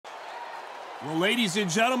Well, ladies and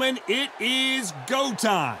gentlemen, it is go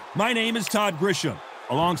time. My name is Todd Grisham.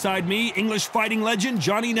 Alongside me, English fighting legend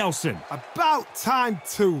Johnny Nelson. About time,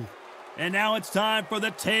 too. And now it's time for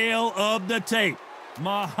the tale of the tape.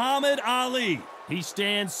 Muhammad Ali. He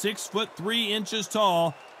stands 6'3"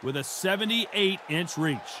 tall with a 78-inch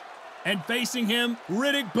reach. And facing him,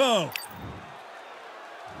 Riddick Bowe.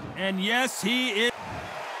 And yes, he is.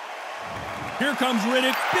 Here comes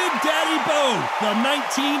Riddick, Big Daddy Bowe, the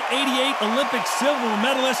 1988 Olympic silver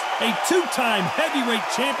medalist, a two-time heavyweight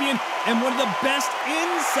champion, and one of the best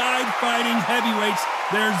inside fighting heavyweights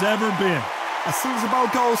there's ever been. As soon as the ball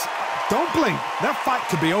goes, don't blink. That fight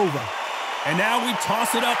could be over. And now we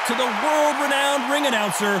toss it up to the world-renowned ring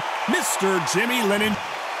announcer, Mr. Jimmy Lennon.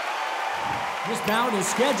 This bout is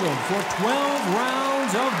scheduled for 12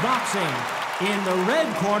 rounds of boxing. In the red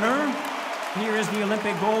corner, here is the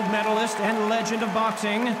Olympic gold medalist and legend of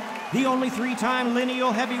boxing, the only three-time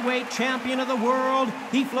lineal heavyweight champion of the world.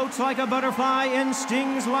 He floats like a butterfly and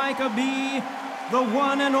stings like a bee. The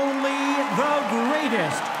one and only, the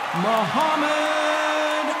greatest,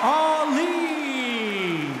 Muhammad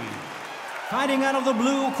Ali. Fighting out of the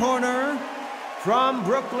blue corner, from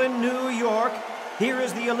Brooklyn, New York, here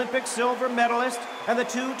is the Olympic silver medalist and the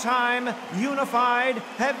two-time unified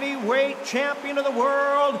heavyweight champion of the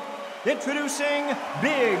world, introducing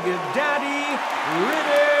Big Daddy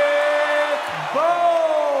Riddick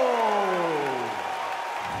Bowe.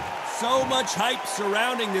 So much hype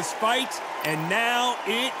surrounding this fight, and now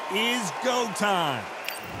it is go time.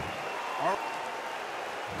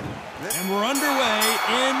 And we're underway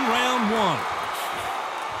in round one.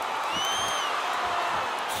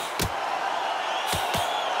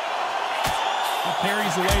 He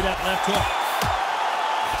parries away that left hook.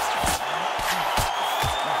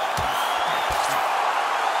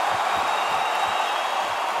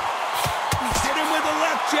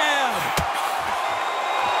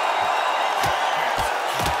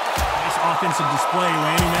 Offensive display,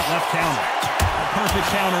 landing that left counter. A perfect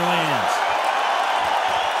counter lands.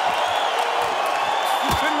 You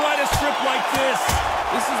couldn't ride a strip like this.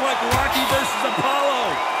 This is like Rocky versus Apollo.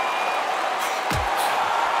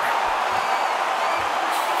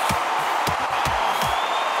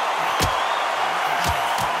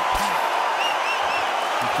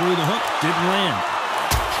 He threw the hook, didn't land.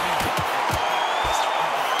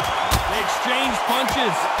 They exchanged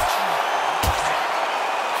punches.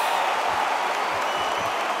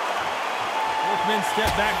 Men step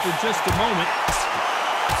back for just a moment.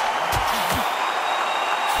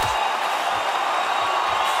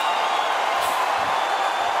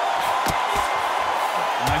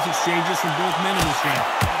 Nice exchanges from both men in this round.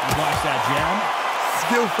 You watch that jab.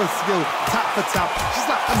 Skill for skill, tap for tap. Just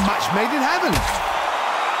like a match made in heaven.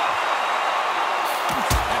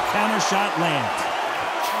 That counter shot lands.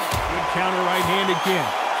 Good counter right hand again.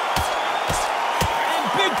 And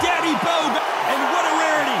Big Daddy Bowe. And what a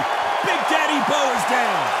rarity. Big Daddy Bowe is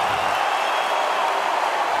down.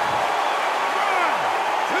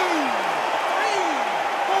 1, 2, 3,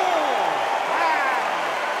 4, 5.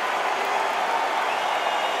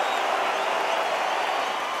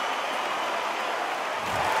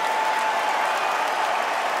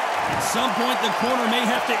 At some point, the corner may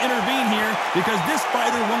have to intervene here because this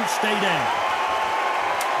fighter won't stay down.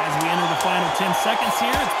 As we enter the final 10 seconds here,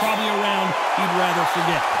 it's probably a round he'd rather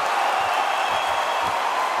forget.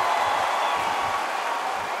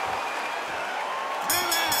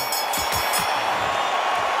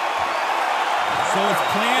 So it's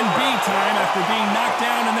plan B time after being knocked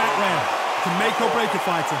down in that round. To make or break a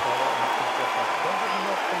fighter.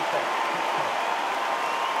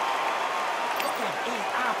 He's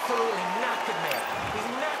absolutely knackered, man. He's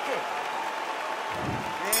knackered.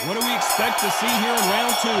 What do we expect to see here in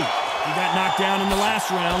round two? He got knocked down in the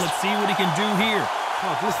last round. Let's see what he can do here.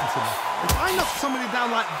 Oh, listen to me. If I knock somebody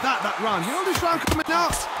down like that round, you know this round coming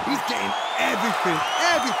out? He's getting everything,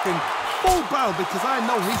 full barrel, because I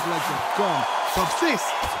know his legs are gone. So this,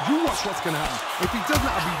 you watch what's going to happen. If he doesn't,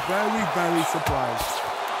 I'll be very, very surprised.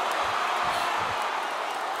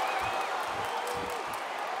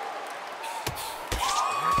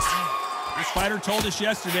 This fighter told us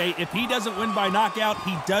yesterday, if he doesn't win by knockout,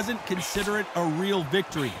 he doesn't consider it a real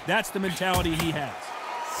victory. That's the mentality he has.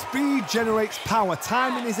 Speed generates power.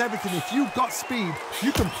 Timing is everything. If you've got speed,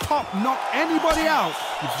 you can knock anybody out.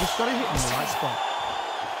 You've just got to hit him in the right spot.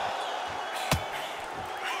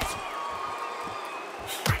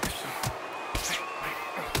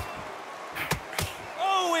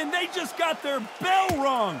 Oh, and they just got their bell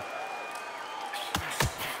rung.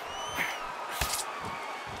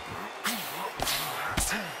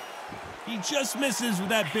 He just misses with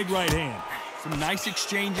that big right hand. Some nice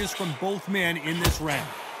exchanges from both men in this round.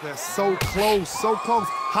 They're so close, so close.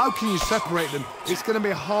 How can you separate them? It's going to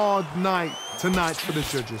be a hard night tonight for the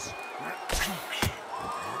judges.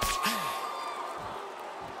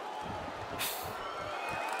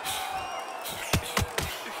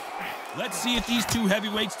 Let's see if these two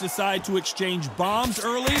heavyweights decide to exchange bombs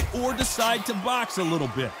early or decide to box a little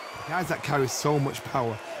bit. Guys that carry so much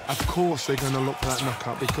power, of course they're going to look for that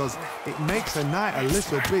knockout because it makes a night a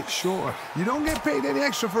little bit shorter. You don't get paid any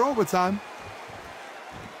extra for overtime.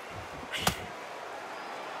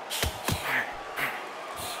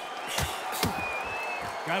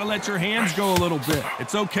 Gotta let your hands go a little bit.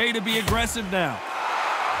 It's okay to be aggressive now.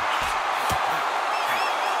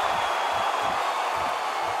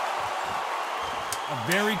 A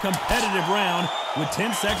very competitive round with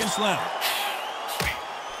 10 seconds left.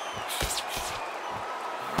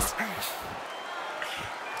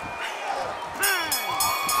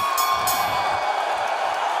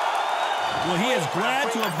 Well, he is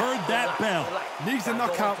glad to have heard that bell. Needs a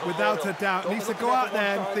knockout without a doubt. Needs to go out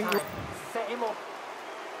there and think. Set him up.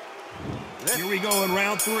 Here we go in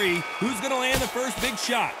round 3. Who's going to land the first big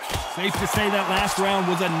shot? Safe to say that last round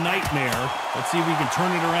was a nightmare. Let's see if we can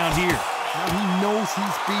turn it around here. Now he knows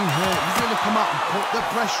he's been hurt. He's going to come out and put the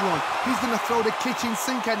pressure on. He's going to throw the kitchen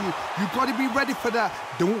sink at you. You've got to be ready for that.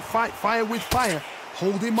 Don't fight fire with fire.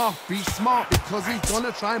 Hold him off. Be smart because he's going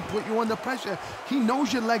to try and put you under pressure. He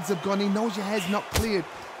knows your legs have gone. He knows your head's not cleared.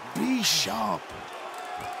 Be sharp.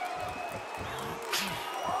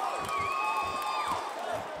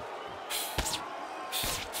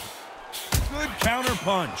 Good counter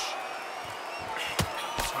punch.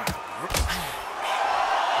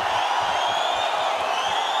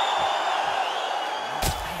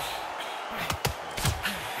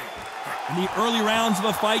 In the early rounds of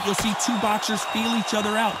a fight, you'll see two boxers feel each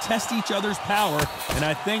other out, test each other's power, and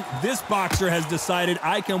I think this boxer has decided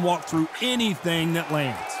I can walk through anything that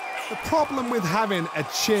lands. The problem with having a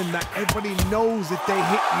chin that everybody knows if they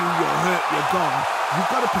hit you, you're hurt, you're gone. You've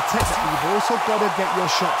got to protect that, but you've also got to get your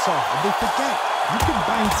shots off. And they forget, you can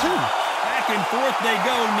bang too. Back and forth they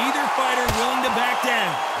go, neither fighter willing to back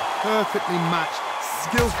down. Perfectly matched,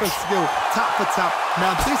 skill for skill, tap for tap.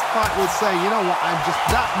 Now this fight will say, you know what, I'm just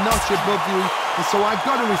that notch above you, and so I've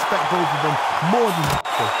got to respect both of them more than that.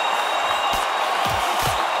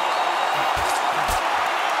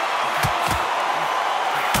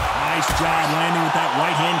 Nice job landing with that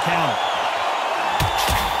right hand counter.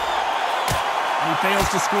 And he fails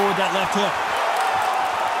to score with that left hook.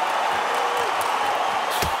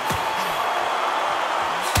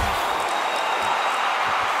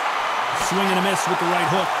 Swing and a miss with the right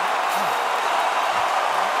hook.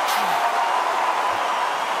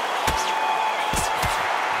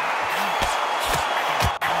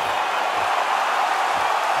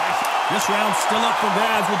 This round's still up for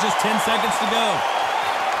grabs with just 10 seconds to go.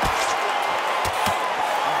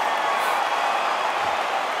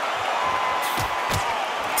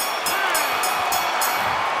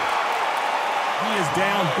 He is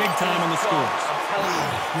down big time on the scores.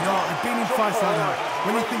 You know, I've been in fights like that.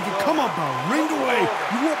 When you're thinking, come on, bro, ring away.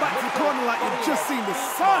 You walk back to the corner like you've just seen the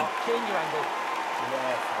sun. Change your angle.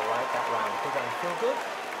 Yes, I like that round. Does that feel good?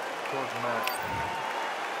 Good man.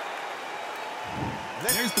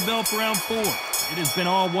 There's the bell for round 4. It has been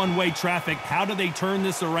all one-way traffic. How do they turn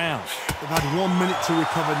this around? They've had 1 minute to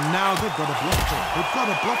recover. Now they've got to block it. They've got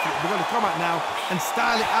to block it. They've got to come out now and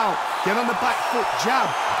style it out. Get on the back foot, jab,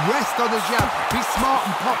 rest on the jab. Be smart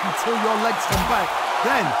and pop until your legs come back.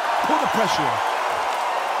 Then put the pressure on.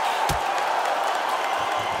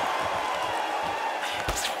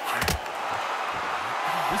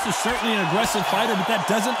 This is certainly an aggressive fighter, but that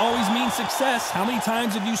doesn't always mean success. How many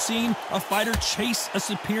times have you seen a fighter chase a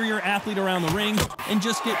superior athlete around the ring and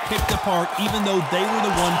just get picked apart even though they were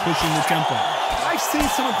the one pushing the tempo? I've seen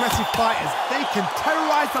some aggressive fighters. They can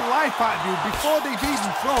terrorize the life out of you before they've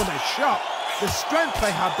even thrown a shot. The strength they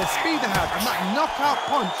have, the speed they have, and that knockout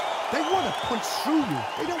punch, they want to punch through you.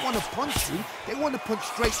 They don't want to punch you. They want to punch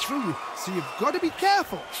straight through you. So you've got to be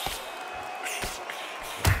careful.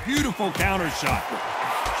 Beautiful counter shot.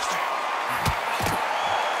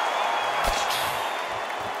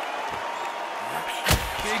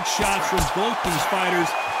 Big shots from both these fighters.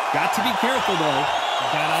 Got to be careful, though.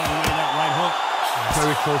 Got out of the way of that right hook.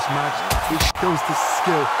 Very close match. It shows the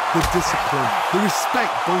skill, the discipline, the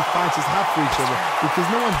respect both fighters have for each other because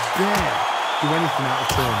no one dare do anything out of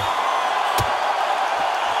turn.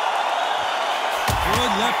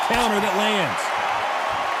 Good left counter that lands.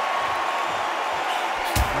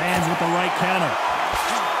 Lands with the right counter.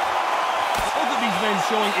 Both of these men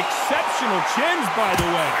showing exceptional chins, by the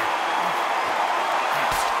way.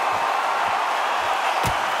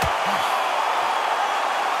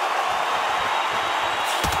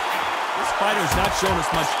 fighter's not showing us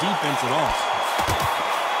much defense at all.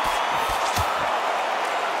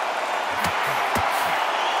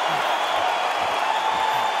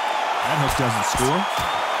 That hook doesn't score.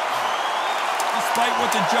 Despite what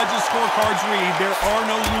the judges' scorecards read, there are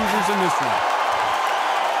no losers in this one.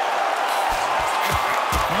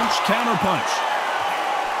 Punch, counter punch.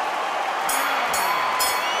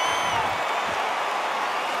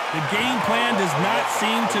 The game plan does not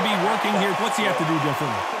seem to be working here. What's he have to do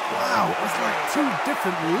differently? Wow, it's like two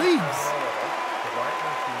different leagues.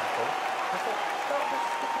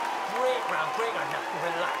 Great round, great round. Now,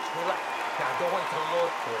 relax, relax. Now, don't wait till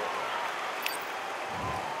Lord for it.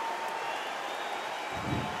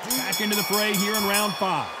 Back into the fray here in round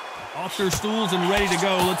 5. Off their stools and ready to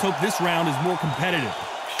go. Let's hope this round is more competitive.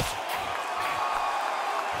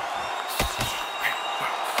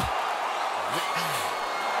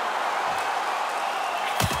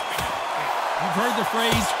 You've heard the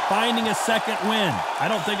phrase, finding a second win. I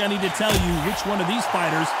don't think I need to tell you which one of these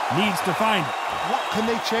fighters needs to find it. What can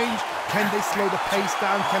they change? Can they slow the pace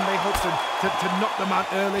down? Can they hope to knock them out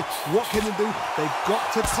early? What can they do? They've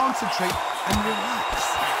got to concentrate and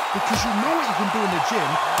relax. Because you know what you can do in the gym,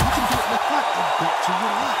 you can do it in the fight. You've got to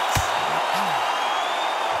relax.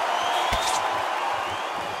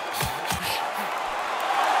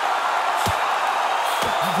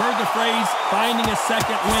 You've heard the phrase, finding a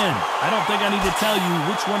second win. I don't think I need to tell you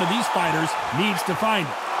which one of these fighters needs to find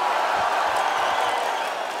it.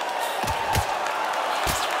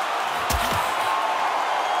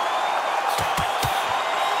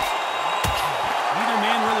 Neither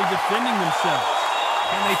man really defending themselves.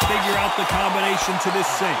 Can they figure out the combination to this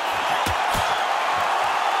safe?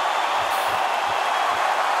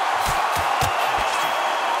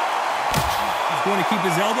 He's going to keep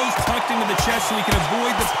his elbows tucked into the chest so he can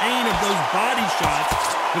avoid the pain of those body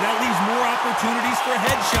shots, but that leaves more opportunities for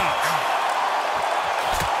headshots.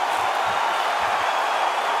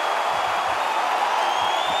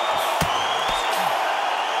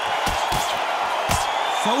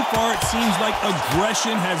 So far, it seems like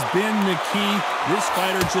aggression has been the key. This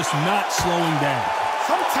fighter just not slowing down.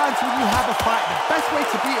 Sometimes when you have a fight, the best way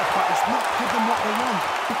to beat a fight is not give them what they want.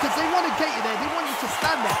 Because they want to get you there. They want you to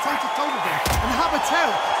stand there, toe-to-toe with them, and have a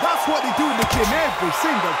tail. That's what they do in the gym every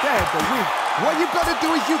single day of the week. What you've got to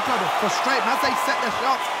do is you've got to frustrate them as they set their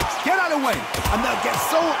shots. Get out of the way, and they'll get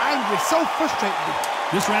so angry, so frustrated.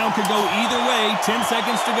 This round could go either way. 10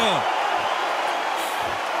 seconds to go.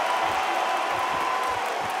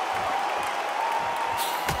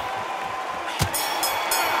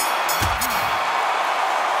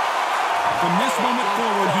 From this moment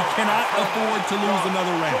forward, he cannot afford to lose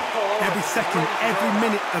another round. Every second, every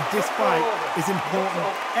minute of this fight is important.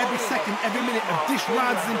 Every second, every minute of this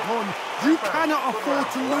round is important. You cannot afford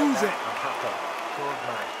to lose it.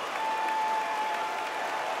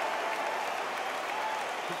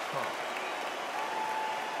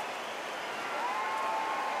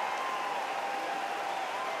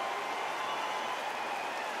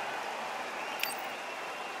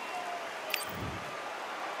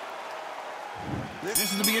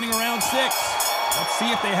 This is the beginning of round 6. Let's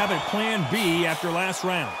see if they have a plan B after last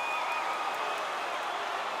round.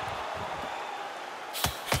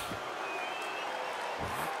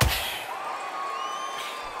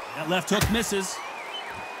 That left hook misses.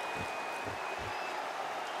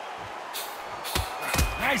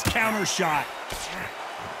 Nice counter shot.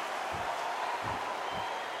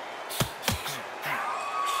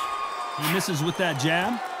 He misses with that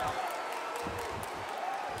jab.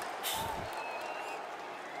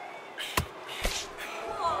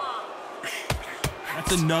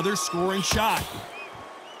 That's another scoring shot.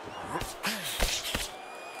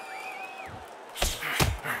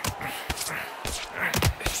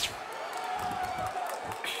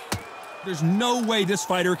 There's no way this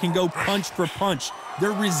fighter can go punch for punch.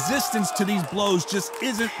 Their resistance to these blows just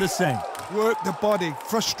isn't the same. Work the body,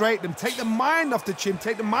 frustrate them, take the mind off the chin,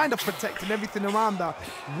 take the mind off protecting everything around that.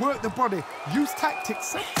 Work the body, use tactics.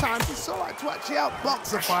 Sometimes it's all right to actually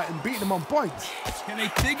outbox a fight and beat them on points. Can they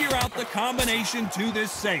figure out the combination to this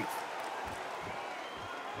safe?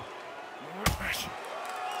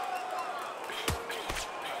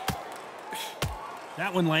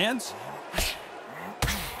 That one lands.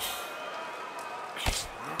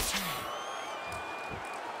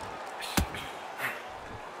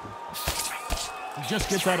 He just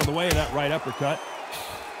gets out of the way of that right uppercut.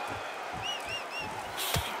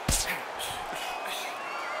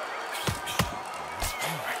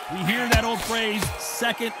 We hear that old phrase,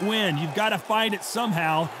 second win. You've got to find it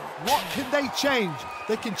somehow. What can they change?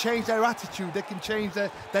 they can change their attitude, they can change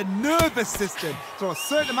their nervous system. So a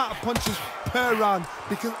certain amount of punches per round,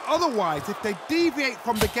 because otherwise, if they deviate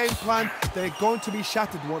from the game plan, they're going to be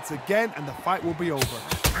shattered once again, and the fight will be over.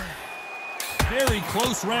 Very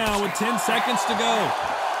close round with 10 seconds to go.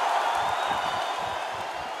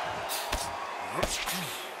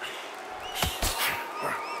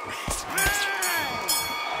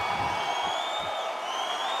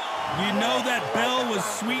 You know that bell was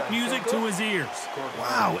sweet music to his ears.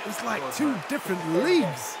 Wow, it was like two different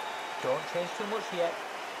leagues. Don't change too much yet.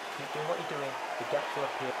 Keep doing what you're doing. The gaps will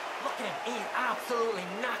appear. Look at him. He's absolutely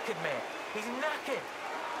knackered, mate. He's knackered.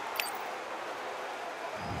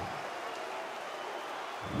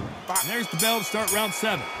 And there's the bell to start round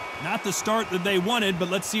 7. Not the start that they wanted, but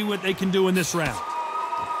let's see what they can do in this round.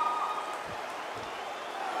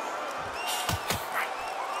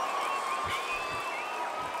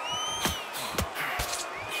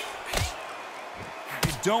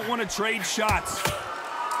 You don't want to trade shots.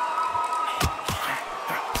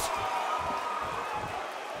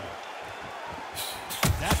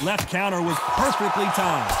 That left counter was perfectly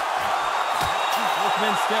timed. Both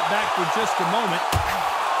men step back for just a moment.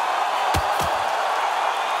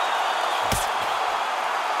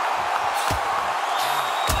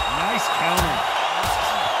 Nice counter.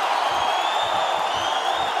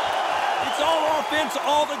 It's all offense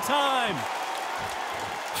all the time.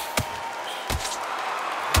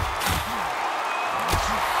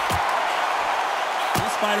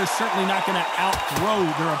 This fighter's certainly not going to outthrow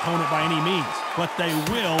their opponent by any means, but they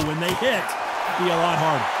will, when they hit, be a lot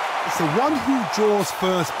harder. It's the one who draws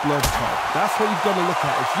first blood, Todd. That's what you've got to look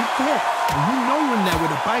at. If you go and you know you're in there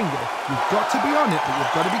with a banger, you've got to be on it, but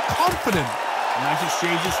you've got to be confident. Nice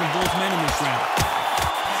exchanges from both men in this round.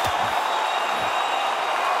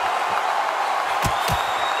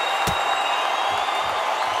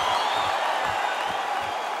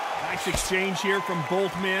 Nice exchange here from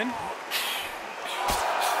both men.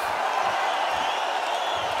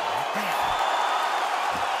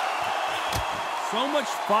 So much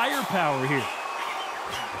firepower here.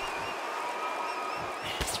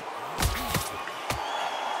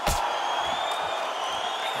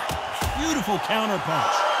 Beautiful counter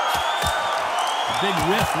punch. Big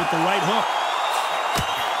whiff with the right hook.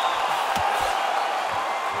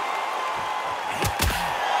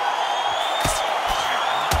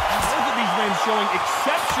 Both of these men showing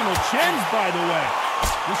exceptional chins, by the way.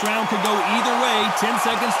 This round could go either way. 10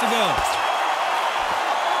 seconds to go.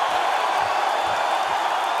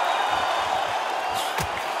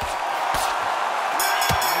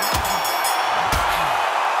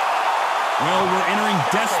 Well, we're entering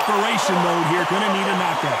desperation mode here. Gonna need a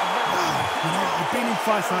knockout. You know, I've been in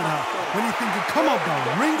fights like that. When you're thinking, come on, bro,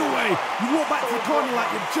 ring away. You walk back to the corner like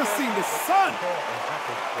you've just seen the sun.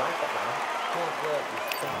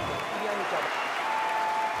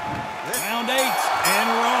 Round 8, and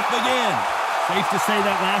we're off again. Safe to say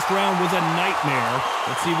that last round was a nightmare.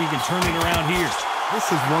 Let's see if we can turn it around here. This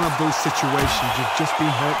is one of those situations. You've just been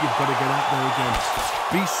hurt. You've got to get out there again.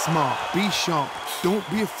 Be smart. Be sharp. Don't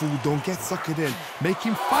be a fool. Don't get suckered in. Make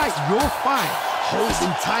him fight your fight. Hold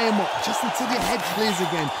him, tie him up just until your head clears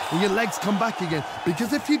again and your legs come back again.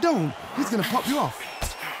 Because if you don't, he's going to pop you off.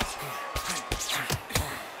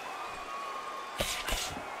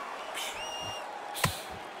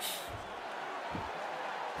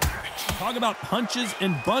 Talk about punches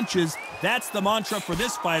and bunches. That's the mantra for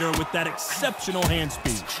this fighter with that exceptional hand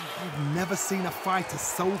speed. I've never seen a fighter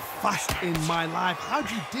so fast in my life. How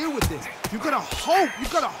do you deal with this? You've got to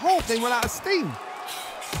hope they run out of steam.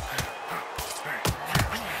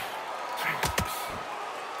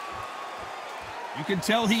 You can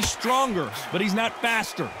tell he's stronger, but he's not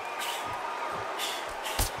faster.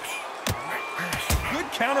 Good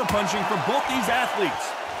counterpunching for both these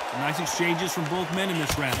athletes. Nice exchanges from both men in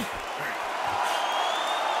this round.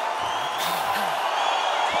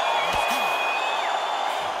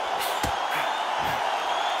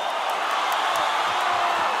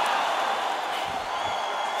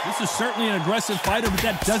 This is certainly an aggressive fighter, but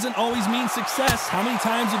that doesn't always mean success. How many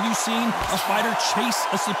times have you seen a fighter chase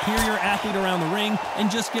a superior athlete around the ring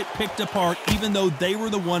and just get picked apart, even though they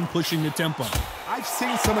were the one pushing the tempo? I've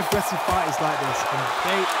seen some aggressive fighters like this, and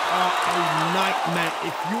they are a nightmare.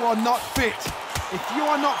 If you are not fit,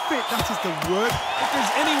 that is the word. If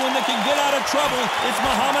there's anyone that can get out of trouble, it's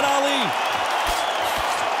Muhammad Ali.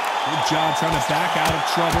 Good job trying to back out of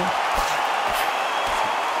trouble.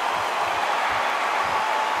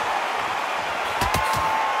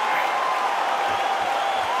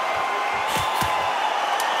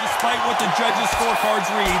 Despite what the judges' scorecards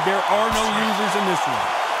read, there are no losers in this one.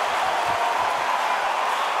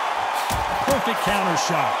 perfect counter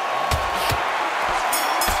shot.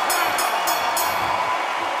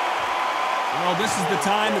 Well, this is the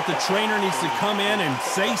time that the trainer needs to come in and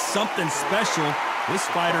say something special. This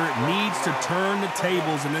fighter needs to turn the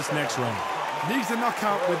tables in this next round. Needs a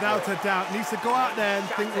knockout without a doubt. Needs to go out there and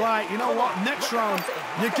think, right, you know what, next round,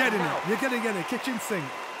 you're getting it. You're going to get it. Kitchen sink.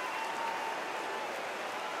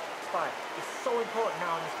 It's so important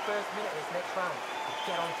now in this first minute of this next round to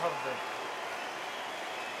get on top of him.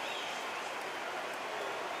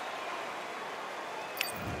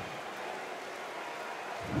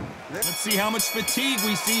 Let's see how much fatigue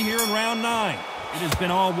we see here in round 9. It has been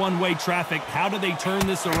all one-way traffic. How do they turn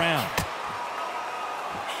this around?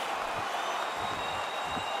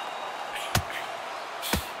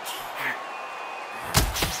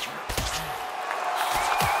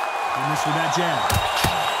 He missed with that jab.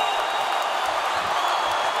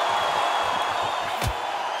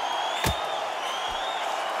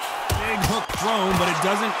 Big hook thrown, but it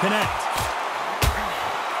doesn't connect.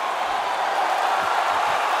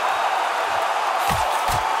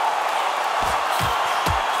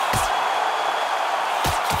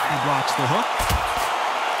 Blocks the hook.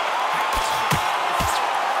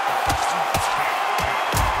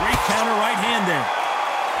 Great counter right hand there.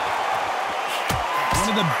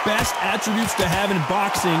 One of the best attributes to have in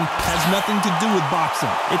boxing has nothing to do with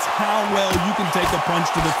boxing. It's how well you can take a punch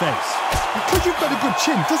to the face. Because you've got a good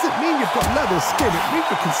chin doesn't mean you've got level skin. It means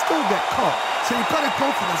you can still get caught. So you've got to go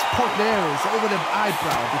for those point areas over the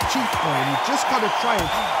eyebrow, the cheekbone. You've just got to try and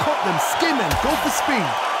cut them, skin them, go for speed.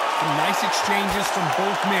 Some nice exchanges from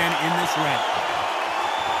both men in this round.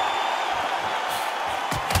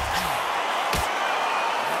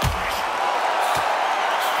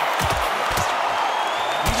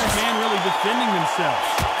 Neither man really defending themselves.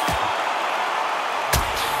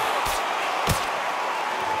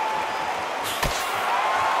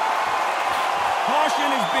 Caution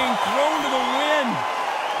is being thrown to the wind.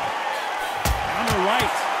 On the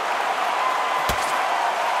right.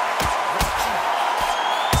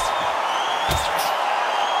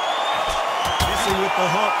 With the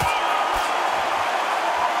hook.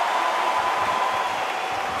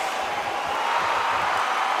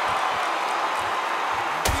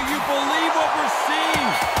 Do you believe what we're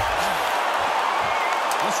seeing?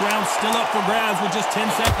 This round's still up for grabs with just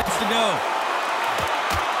 10 seconds to go.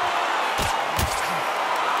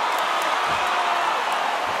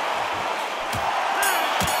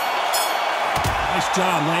 Nice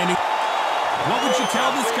job landing. What would you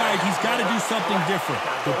tell this guy? He's got to do something different.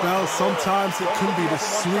 The bell, sometimes it can be the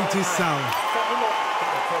sweetest sound.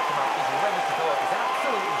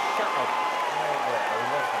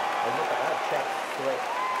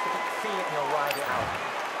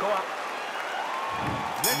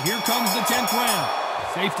 And here comes the 10th round.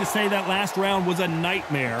 Safe to say that last round was a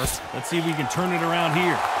nightmare. Let's see if we can turn it around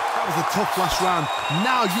here. That was a tough last round.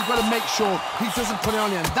 Now you've got to make sure he doesn't put it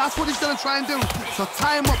on you. And that's what he's going to try and do. So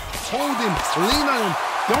tie him up, hold him, lean on him.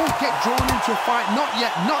 Don't get drawn into a fight. Not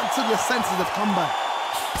yet. Not until your senses have come back.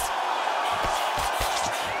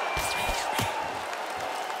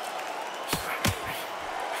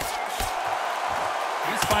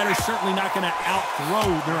 This fighter's certainly not going to out-throw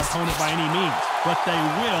their opponent by any means. But they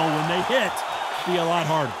will, when they hit, be a lot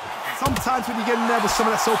harder. Sometimes when you get in there with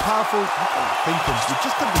someone that's so powerful, you've got to think him. You've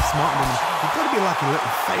just got to be smarter than him. You've got to be like a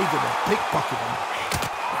little favor and pickpocket him.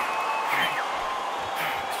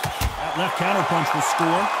 That left counter punch will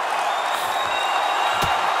score.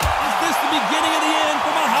 Is this the beginning of the end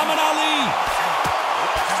for Muhammad Ali?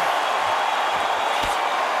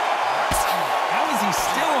 How is he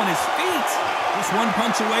still on his feet? Just one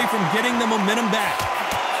punch away from getting the momentum back.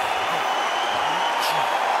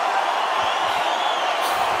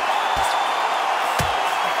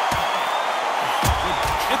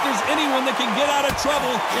 If there's anyone that can get out of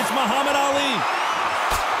trouble, it's Muhammad Ali.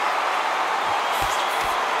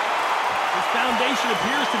 His foundation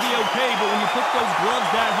appears to be okay, but when you put those gloves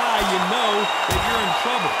that high, you know that you're in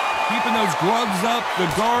trouble. Keeping those gloves up, the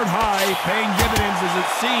guard high, paying dividends as it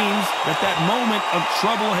seems that that moment of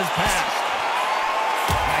trouble has passed.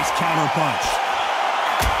 Nice counter punch.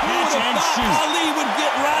 Catch and shoot. Ali would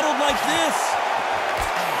get rattled like this.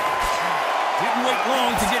 Didn't wait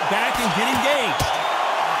long to get back and get engaged.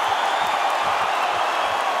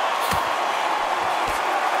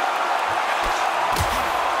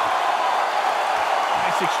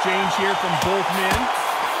 Exchange here from both men.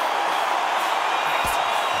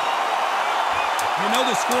 You know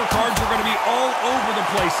the scorecards are going to be all over the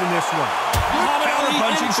place in this one. Muhammad Ali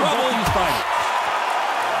punching in trouble. Both these fighters.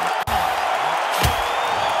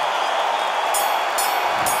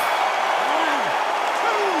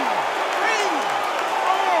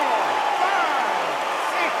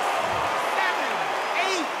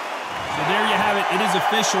 It is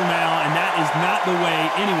official now, and that is not the way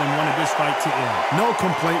anyone wanted this fight to end. No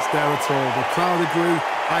complaints there at all. The crowd agree,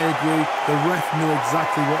 I agree. The ref knew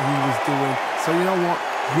exactly what he was doing. So you know what?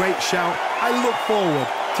 Great shout. I look forward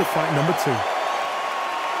to fight number 2.